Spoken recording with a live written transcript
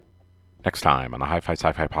Next time on the Hi-Fi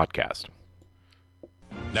Sci-Fi Podcast.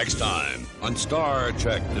 Next time on Star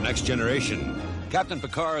Trek The Next Generation, Captain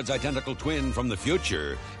Picard's identical twin from the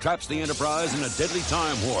future traps the Enterprise in a deadly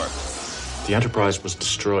time warp. The Enterprise was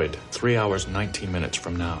destroyed 3 hours, 19 minutes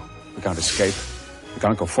from now. We can't escape. We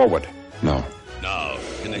can't go forward. No. Now,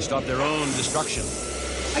 can they stop their own destruction?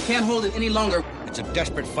 I can't hold it any longer. It's a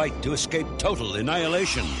desperate fight to escape total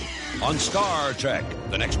annihilation on Star Trek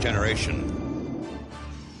The Next Generation.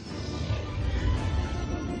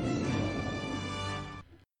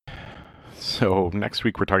 So next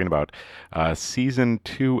week we're talking about Season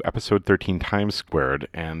 2, Episode 13, Times Squared.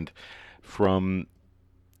 And from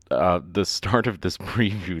the start of this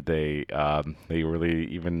preview, they really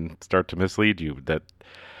even start to mislead you that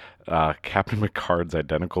Captain Picard's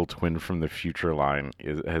identical twin from the future line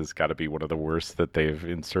has got to be one of the worst that they've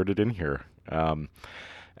inserted in here. And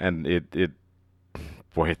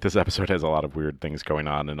boy, this episode has a lot of weird things going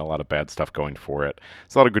on and a lot of bad stuff going for it.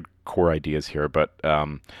 There's a lot of good core ideas here, but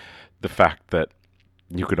the fact that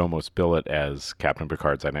you could almost bill it as Captain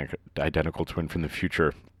Picard's identical twin from the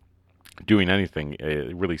future doing anything,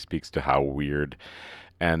 it really speaks to how weird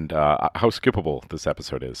and how skippable this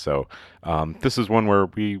episode is. So this is one where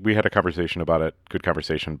we had a conversation about it, good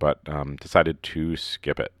conversation, but decided to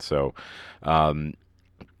skip it. So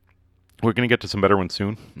we're going to get to some better ones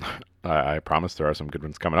soon. I promise there are some good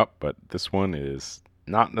ones coming up, but this one is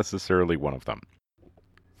not necessarily one of them.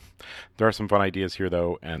 There are some fun ideas here,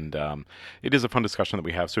 though, and it is a fun discussion that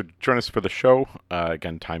we have. So join us for the show.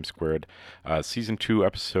 Again, Times Squared, Season 2,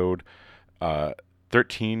 Episode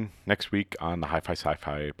 13, next week on the Hi-Fi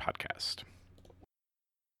Sci-Fi Podcast.